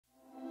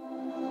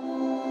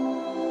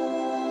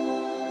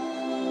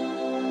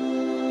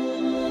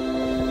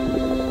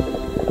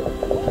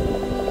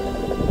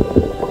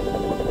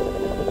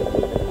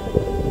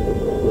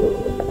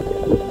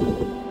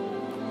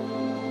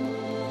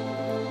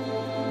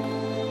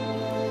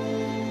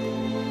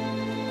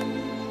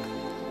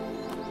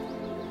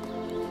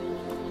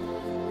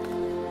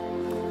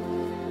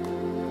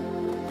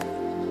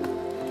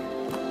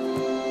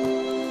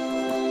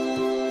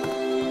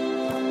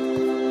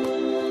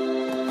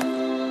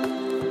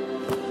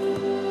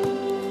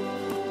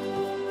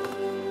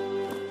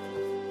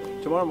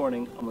Tomorrow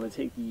morning I'm going to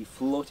take the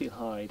floating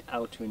hide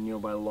out to a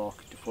nearby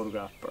loch to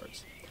photograph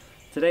birds.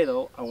 Today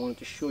though, I wanted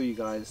to show you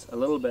guys a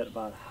little bit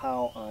about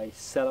how I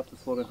set up the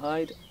floating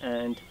hide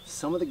and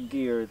some of the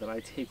gear that I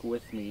take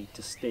with me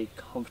to stay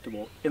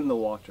comfortable in the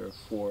water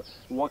for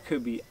what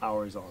could be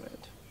hours on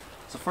end.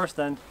 So first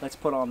then, let's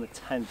put on the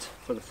tent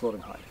for the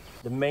floating hide.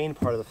 The main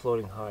part of the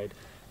floating hide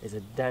is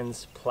a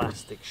dense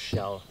plastic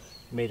shell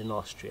made in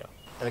Austria,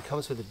 and it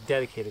comes with a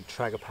dedicated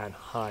Tragopan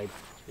hide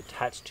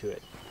attached to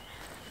it.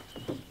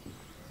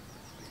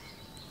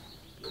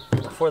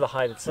 For the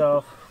hide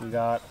itself, we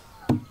got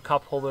a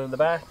cup holder in the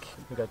back,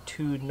 we got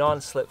two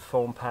non-slip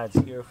foam pads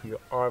here for your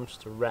arms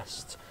to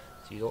rest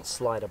so you don't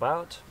slide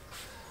about,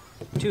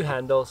 two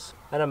handles,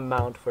 and a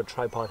mount for a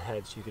tripod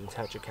head so you can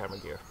attach your camera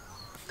gear.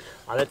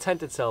 The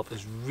tent itself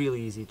is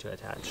really easy to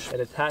attach.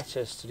 It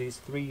attaches to these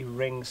three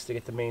rings to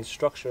get the main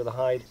structure of the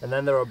hide, and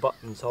then there are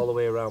buttons all the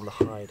way around the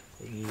hide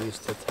that you use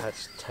to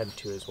attach the tent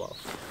to as well.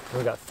 And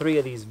we've got three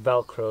of these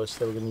velcros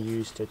that we're going to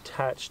use to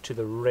attach to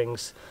the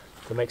rings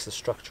that makes the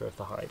structure of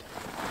the hide.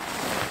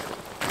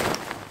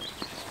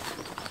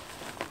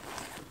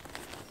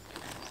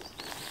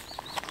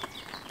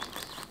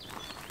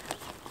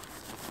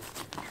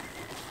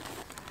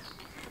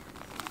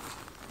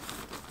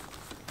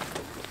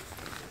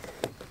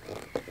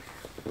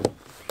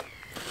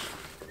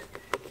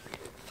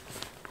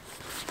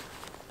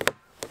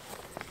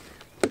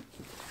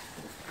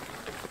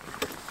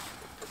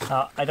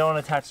 I don't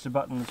attach the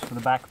buttons for the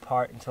back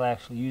part until I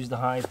actually use the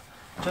hide,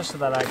 just so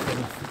that I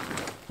can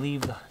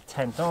leave the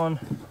tent on.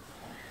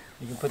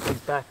 You can put these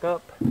back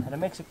up, and it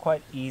makes it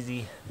quite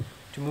easy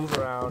to move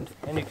around,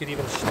 and you could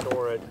even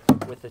store it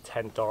with the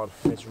tent on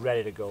and it's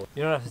ready to go.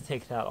 You don't have to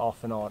take that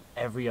off and on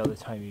every other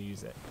time you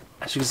use it.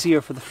 As you can see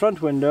here for the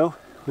front window,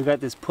 we've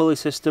got this pulley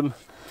system,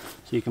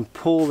 so you can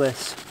pull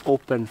this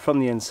open from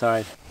the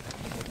inside.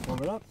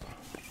 Warm it up.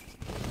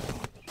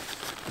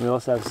 We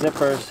also have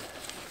zippers,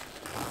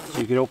 so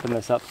you can open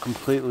this up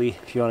completely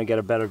if you want to get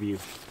a better view.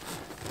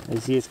 As you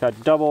see, it's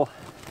got double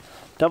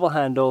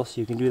handles, so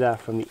you can do that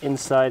from the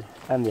inside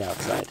and the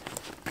outside.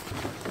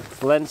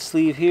 Lens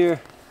sleeve here.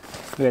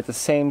 We got the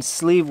same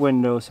sleeve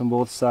windows on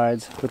both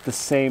sides with the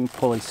same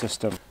pulley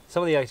system.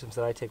 Some of the items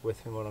that I take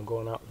with me when I'm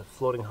going out with the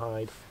floating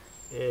hide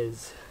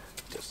is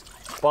just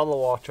a bottle of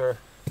water.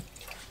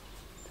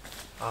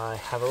 I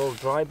have a little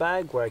dry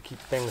bag where I keep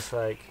things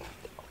like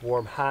a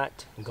warm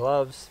hat and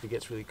gloves if it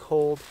gets really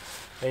cold.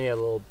 Any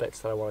other little bits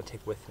that I want to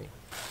take with me.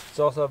 There's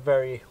also a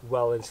very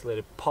well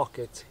insulated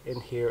pocket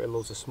in here and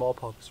loads of small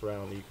pockets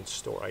around that you can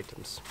store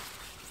items.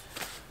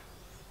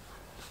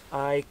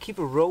 I keep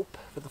a rope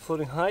for the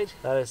floating hide.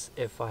 That is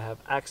if I have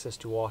access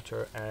to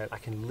water and I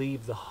can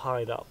leave the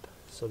hide up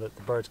so that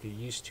the birds get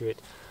used to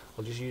it.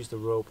 I'll just use the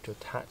rope to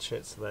attach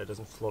it so that it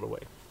doesn't float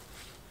away.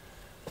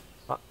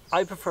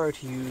 I prefer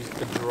to use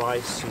a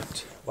dry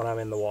suit when I'm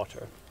in the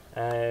water.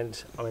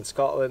 And I'm in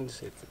Scotland,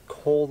 it's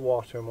cold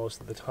water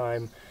most of the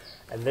time,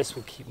 and this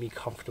will keep me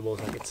comfortable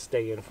so I can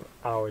stay in for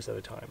hours at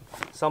a time.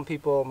 Some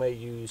people may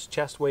use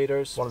chest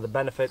waders. One of the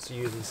benefits of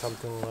using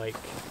something like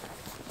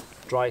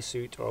dry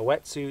suit or a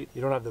wetsuit,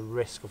 you don't have the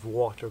risk of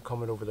water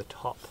coming over the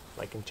top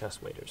like in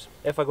chest waders.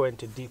 If I go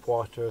into deep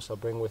waters, I'll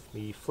bring with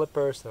me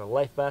flippers and a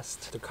life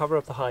vest. To cover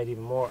up the hide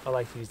even more, I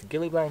like to use the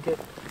ghille blanket,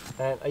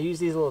 and I use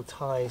these little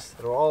ties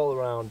that are all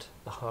around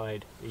the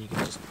hide that you can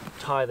just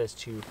tie this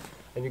to.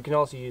 And you can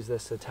also use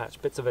this to attach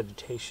bits of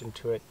vegetation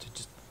to it to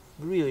just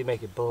really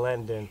make it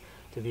blend in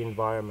to the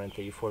environment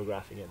that you're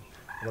photographing in.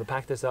 I'm going to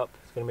pack this up.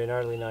 It's going to be an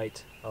early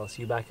night. I'll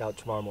see you back out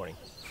tomorrow morning.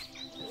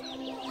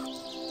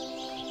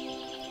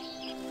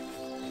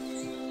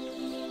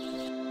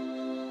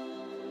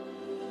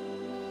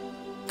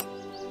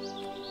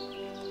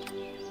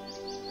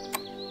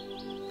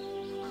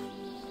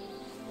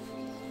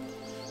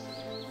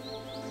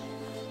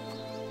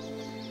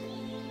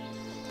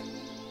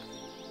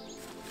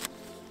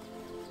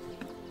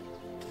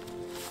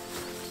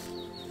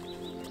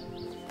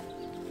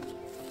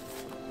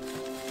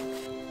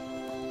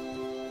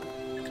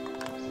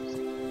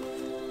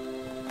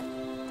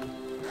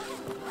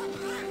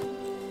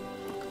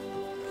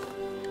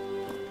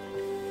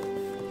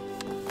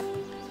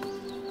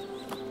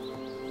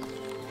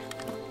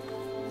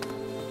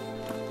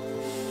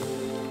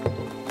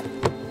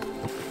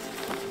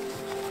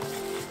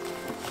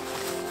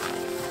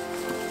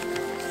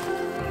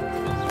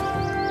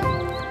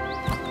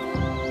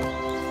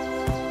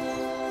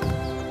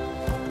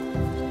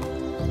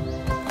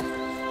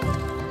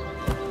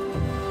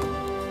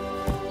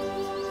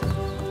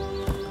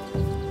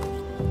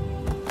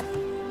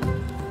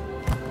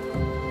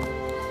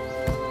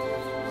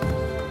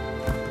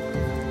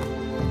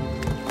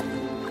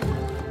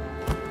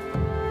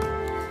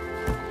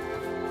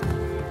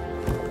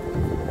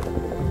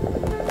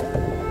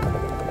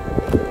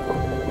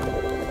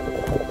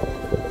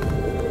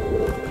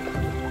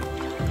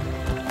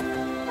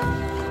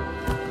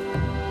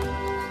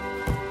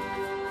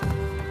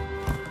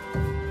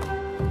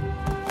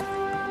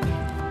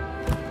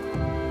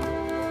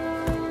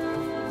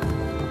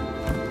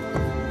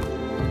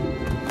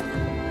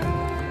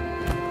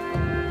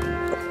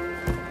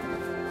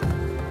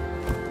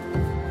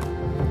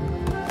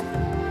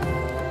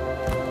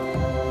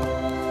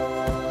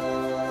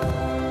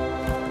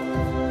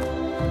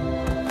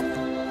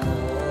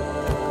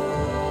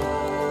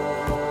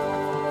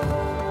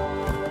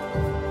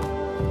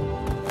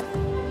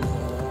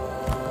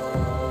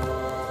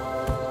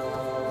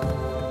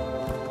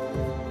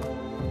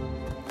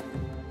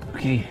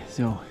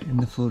 in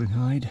the floating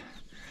hide.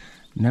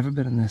 Never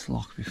been in this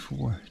loch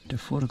before to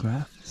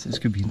photograph, so this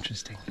could be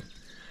interesting.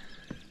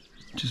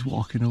 Just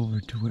walking over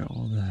to where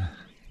all the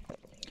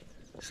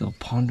little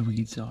pond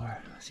weeds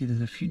are. See,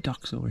 there's a few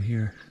ducks over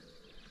here.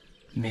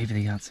 Maybe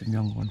they got some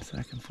young ones that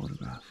I can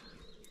photograph.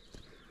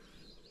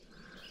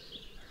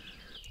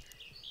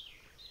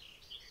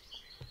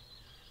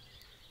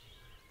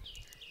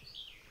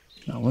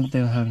 Now, one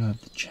thing I haven't had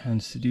the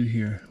chance to do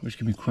here, which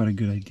can be quite a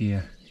good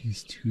idea,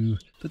 is to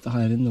put the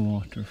hide in the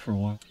water for a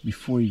while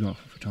before you go out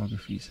for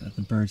photography, so that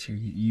the birds here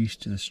get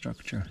used to the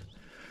structure.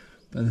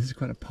 But this is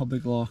quite a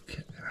public loch,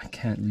 and I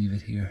can't leave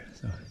it here,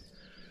 so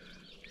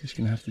we're just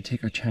gonna have to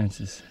take our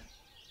chances.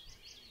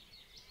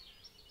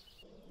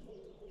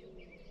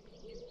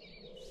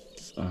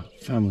 It's a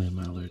family of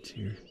mallards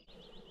here.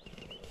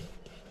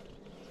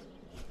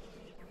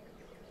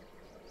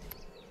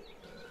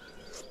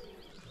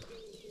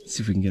 Let's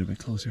see if we can get a bit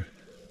closer.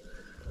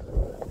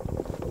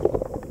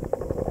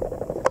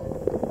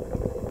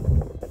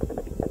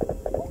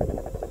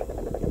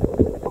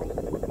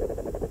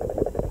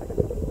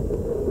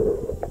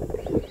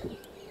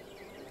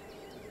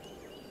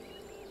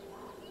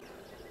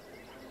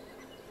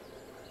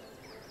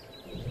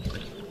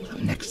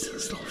 I'm next to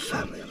this little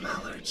family of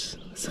mallards.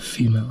 It's a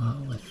female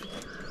owl with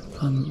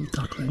little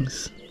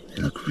ducklings.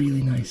 They look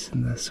really nice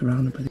and they're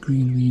surrounded by the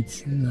green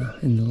weeds in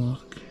the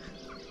loch.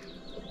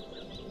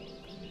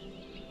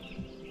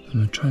 I'm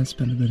going to try and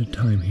spend a bit of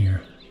time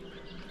here.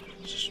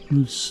 Just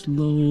move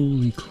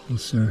slowly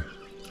closer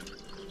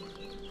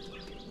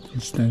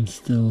and stand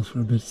still for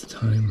a bit of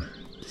time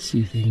to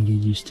see if they can get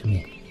used to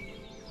me.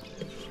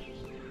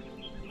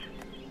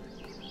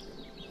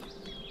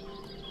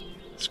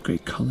 It's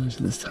great colours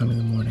at this time of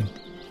the morning.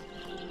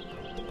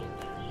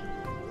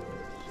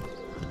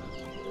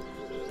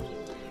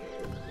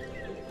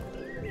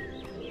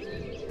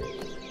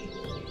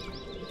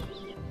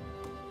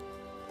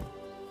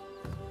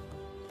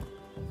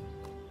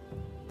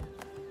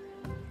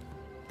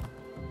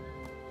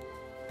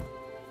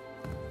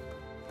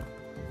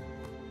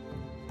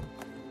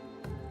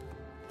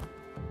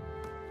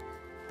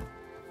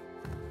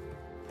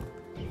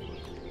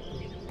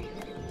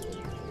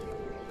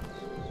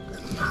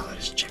 Mallard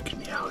is checking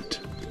me out.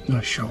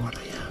 Not sure what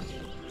I am,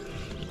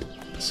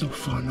 but so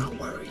far not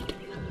worried.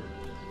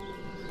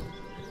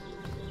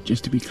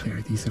 Just to be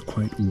clear, these are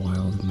quite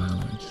wild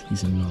mallards.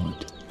 These are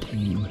not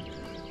tame.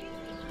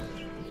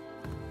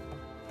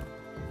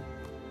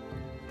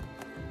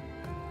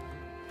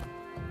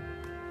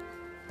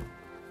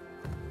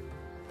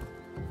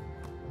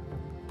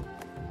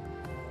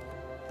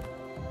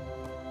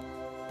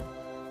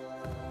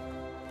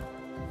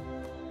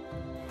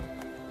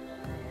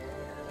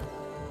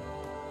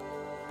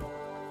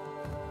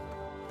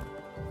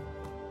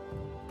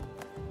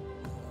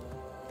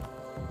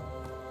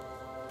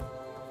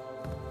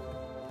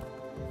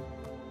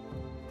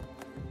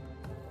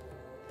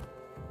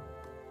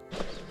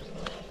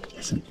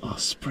 There's an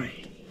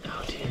osprey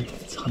out here.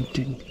 It's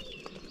hunting.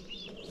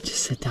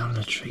 Just sit down in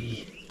a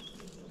tree.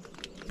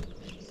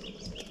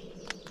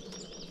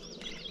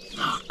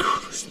 How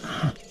cool is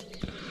that?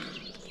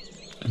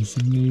 It's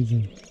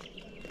amazing.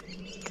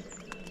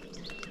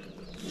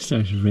 It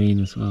starts to rain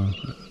as well.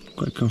 I'm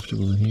quite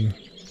comfortable in here.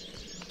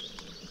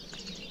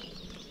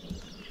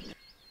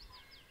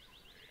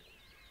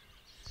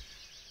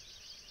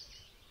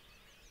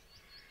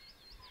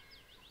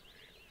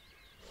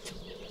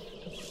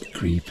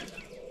 Grebe.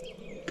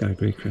 Got a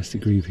great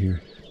crested grebe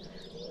here.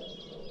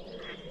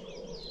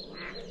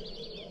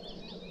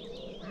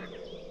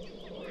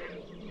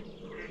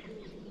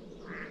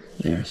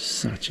 They are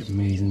such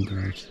amazing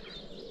birds.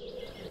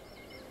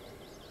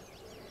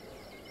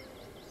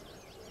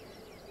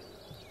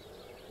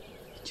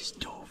 It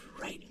just dove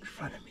right in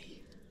front of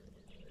me.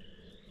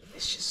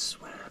 It's just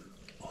swam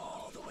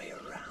all the way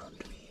around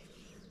me.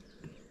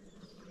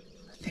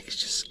 I think it's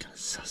just kind of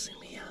sussing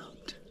me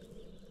out.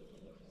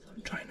 So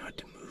I'm trying not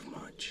to move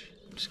much.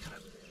 I'm just kind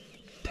of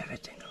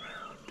pivoting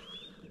around.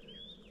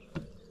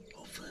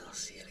 Hopefully I'll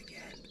see it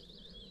again.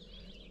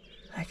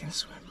 I can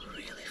swim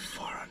really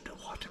far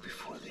underwater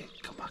before they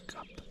come back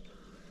up.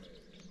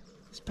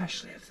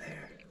 Especially if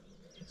they're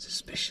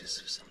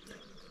suspicious of something.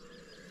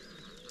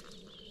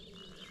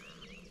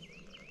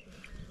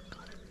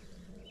 Got it.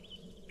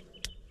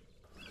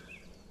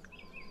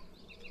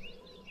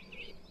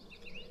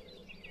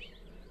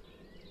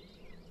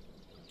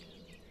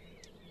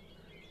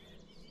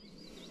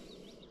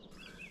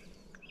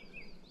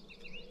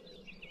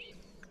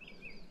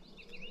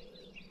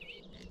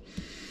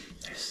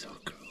 They're so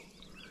cool.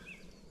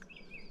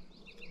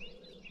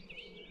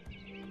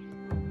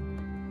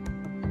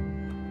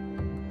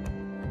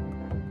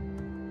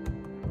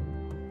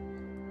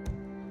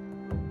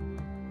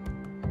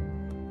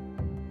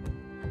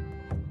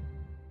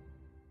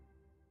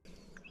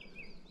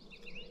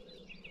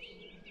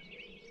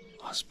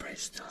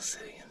 Osprey's still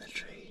sitting in the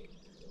tree.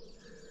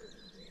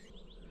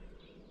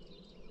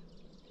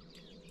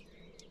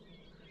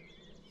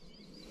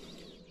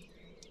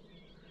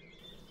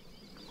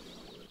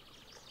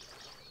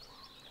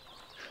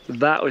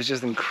 That was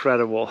just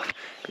incredible.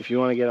 If you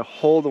want to get a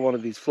hold of one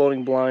of these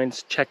floating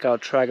blinds, check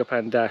out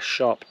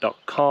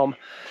tragopan-shop.com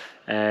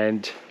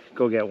and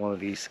go get one of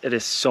these. It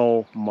is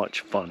so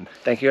much fun.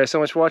 Thank you guys so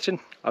much for watching.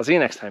 I'll see you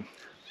next time.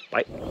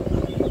 Bye.